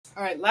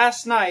Alright,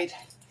 last night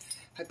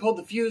I pulled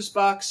the fuse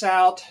box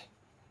out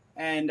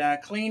and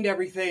cleaned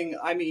everything.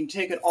 I mean,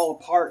 take it all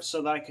apart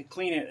so that I could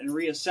clean it and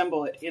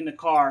reassemble it in the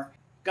car.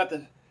 Got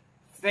the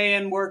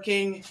fan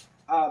working.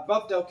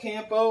 Buff Del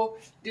Campo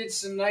did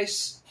some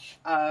nice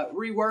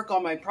rework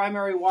on my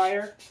primary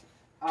wire.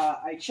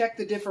 I checked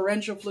the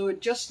differential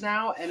fluid just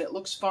now and it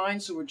looks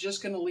fine, so we're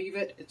just going to leave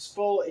it. It's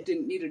full. It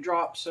didn't need a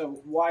drop, so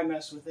why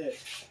mess with it?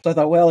 So I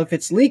thought, well, if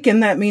it's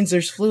leaking, that means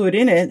there's fluid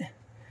in it.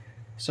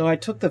 So I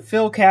took the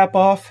fill cap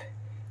off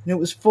and it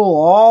was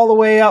full all the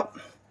way up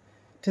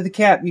to the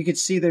cap. You could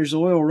see there's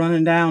oil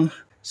running down.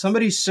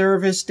 Somebody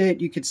serviced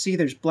it. You could see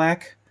there's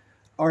black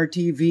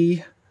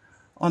RTV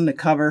on the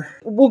cover.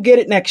 We'll get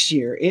it next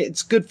year.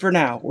 It's good for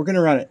now. We're going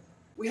to run it.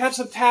 We have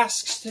some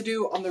tasks to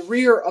do on the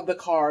rear of the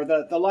car,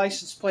 the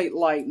license plate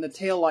light and the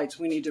tail lights.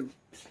 We need to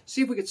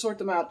see if we could sort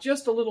them out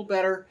just a little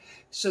better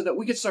so that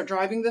we could start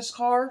driving this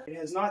car. It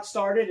has not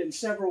started in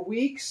several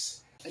weeks.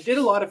 I did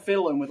a lot of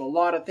fiddling with a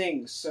lot of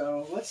things,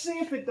 so let's see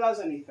if it does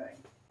anything.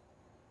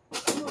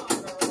 Come on,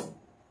 girl.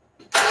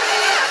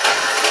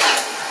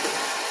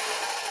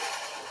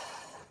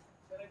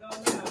 Gonna go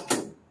now.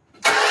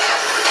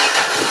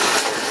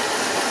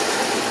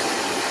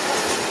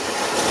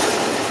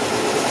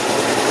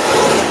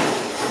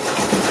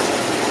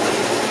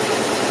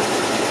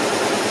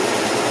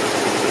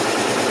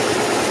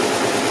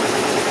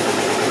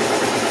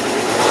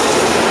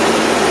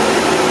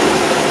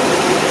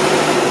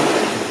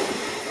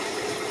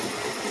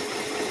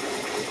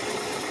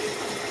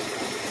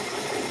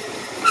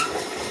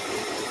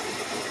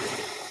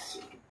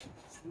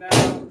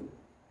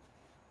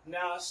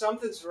 Now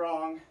something's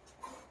wrong.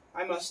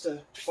 I must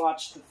have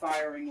botched the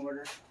firing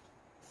order.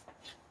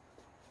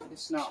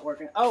 It's not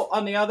working. Oh,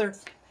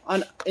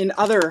 in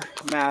other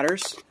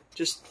matters,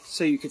 just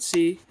so you could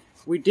see,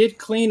 we did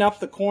clean up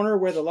the corner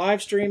where the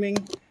live streaming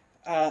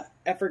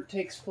effort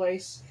takes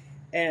place,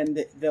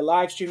 and the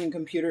live streaming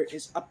computer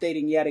is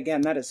updating yet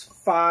again. That is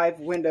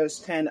 5 Windows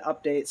 10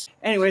 updates.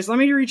 Anyways, let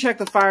me recheck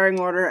the firing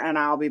order and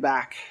I'll be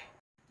back.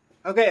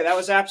 Okay, that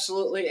was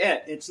absolutely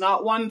it. It's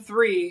not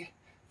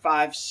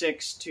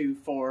 13562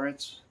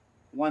 It's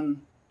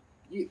one,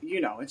 you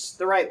know, it's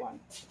the right one.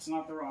 It's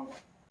not the wrong one.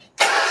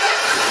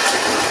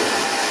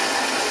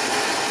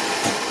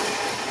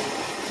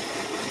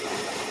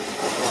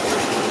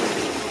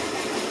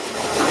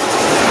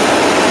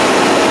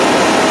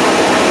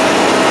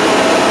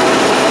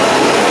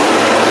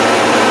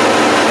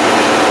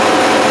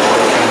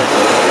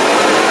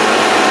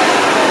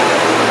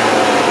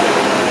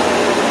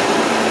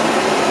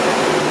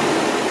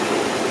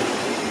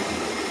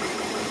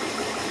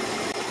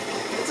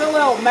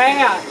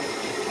 Man,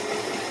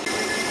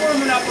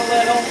 warming up a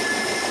little.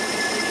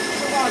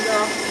 Come on,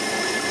 girl.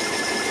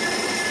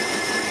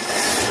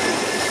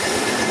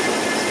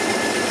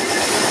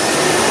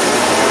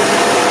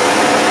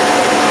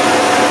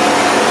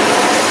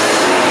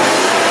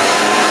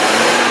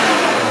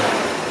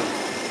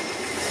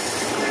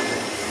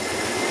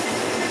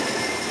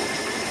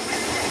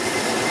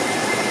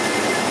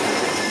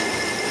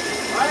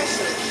 Nice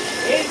and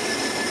shaky.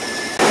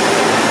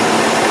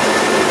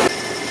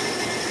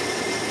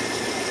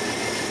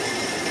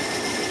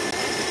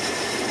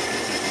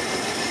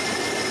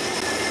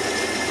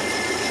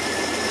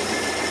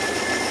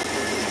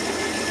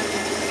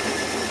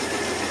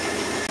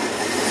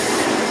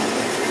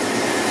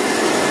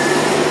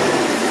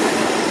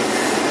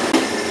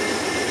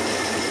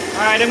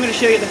 Alright, I'm going to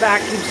show you the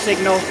vacuum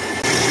signal.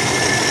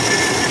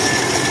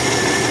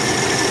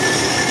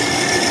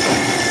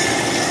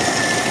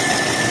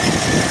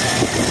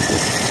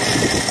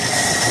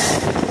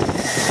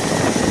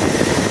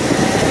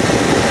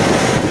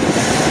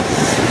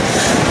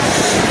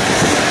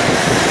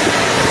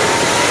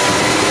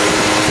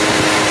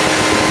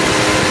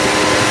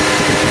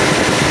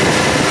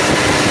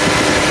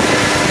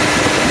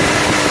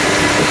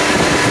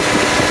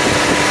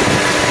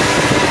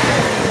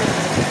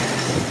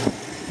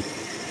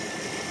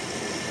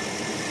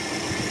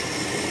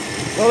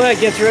 Well, that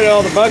gets rid of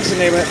all the bugs in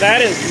there, but that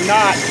is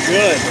not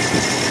good.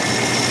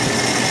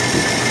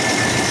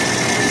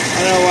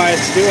 I don't know why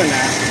it's doing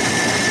that.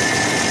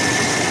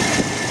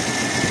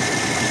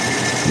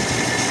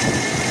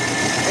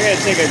 I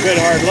gotta take a good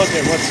hard look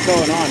at what's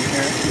going on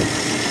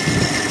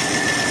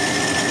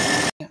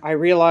here. I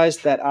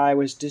realized that I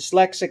was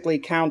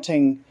dyslexically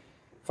counting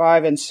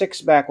 5 and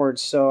 6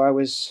 backwards, so I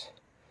was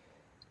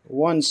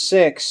 1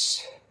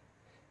 6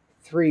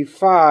 3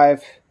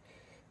 5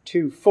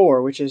 2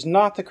 4, which is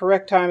not the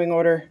correct timing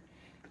order,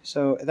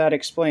 so that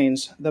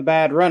explains the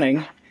bad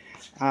running.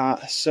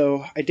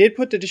 So I did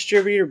put the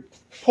distributor,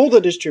 pull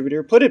the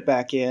distributor, put it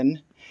back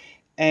in,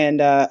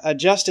 and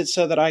adjust it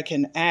so that I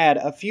can add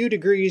a few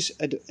degrees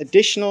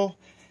additional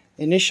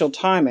initial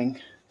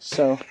timing.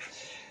 So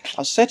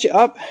I'll set you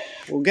up,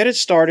 we'll get it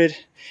started,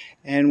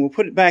 and we'll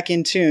put it back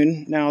in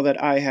tune now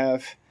that I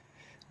have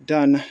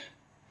done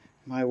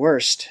my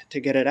worst to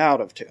get it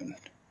out of tune.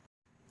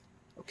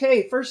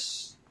 Okay,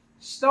 first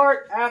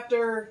start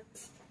after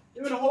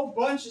doing a whole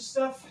bunch of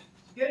stuff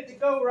to get it to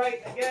go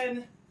right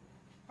again.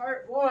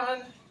 Part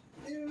 1,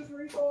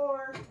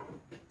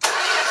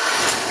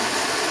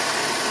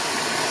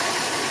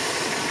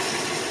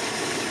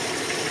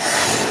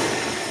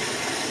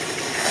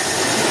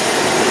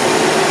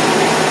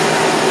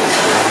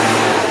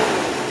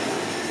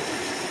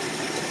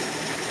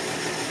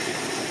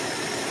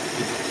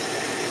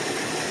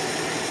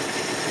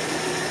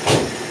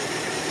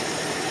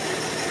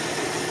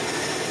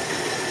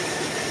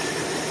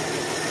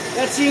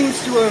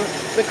 seems to,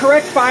 the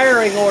correct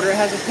firing order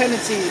has a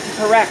tendency to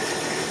correct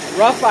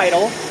rough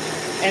idle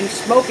and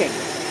smoking.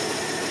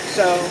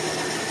 So,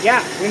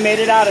 yeah, we made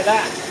it out of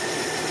that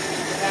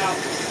without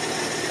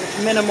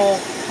with minimal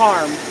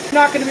harm. You're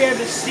not going to be able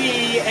to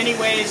see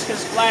anyways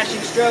because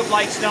flashing strobe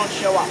lights don't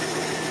show up.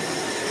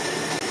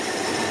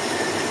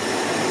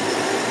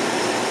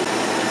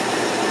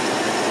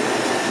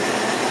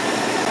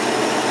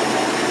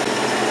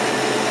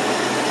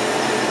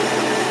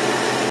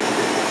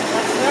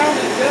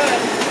 Good.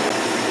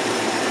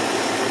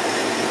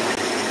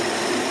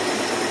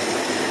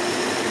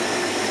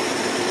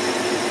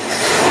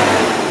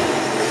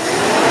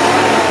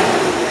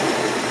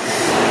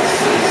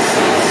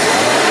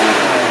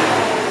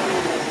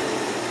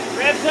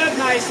 Revs up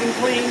nice and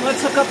clean.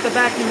 Let's hook up the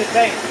vacuum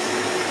advance.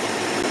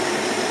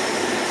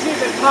 See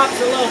if it pops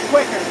a little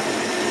quicker.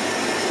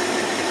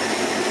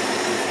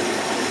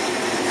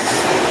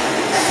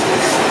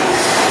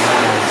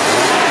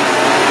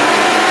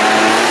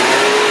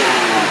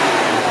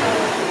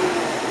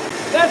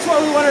 That's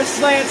what we want our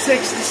Slant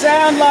 6 to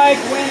sound like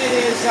when it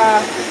is,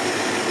 oh,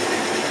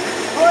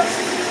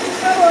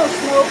 it's got a little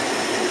smoke.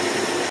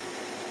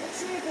 Let's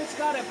see if it's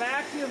got a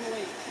vacuum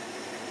leak.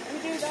 We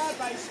do that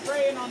by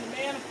spraying on the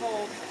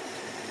manifold.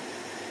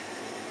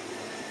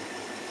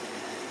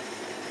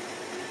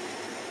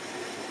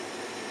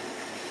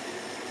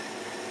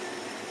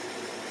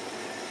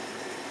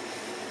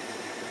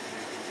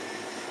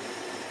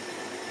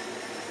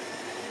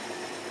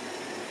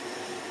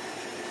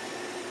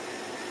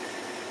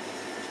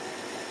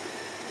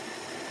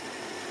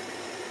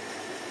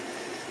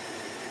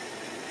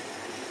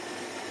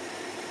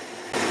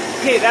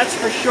 Okay, that's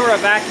for sure a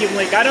vacuum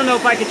leak. I don't know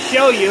if I could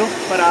show you,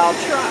 but I'll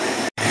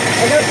try.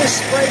 I got this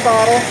spray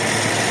bottle,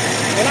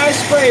 and I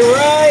spray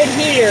right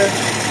here.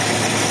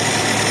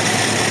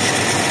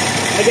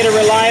 I get a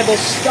reliable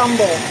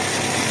stumble.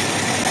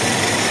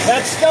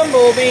 That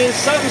stumble means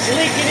something's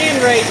leaking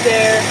in right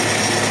there.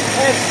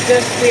 That's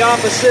just the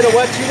opposite of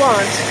what you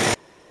want.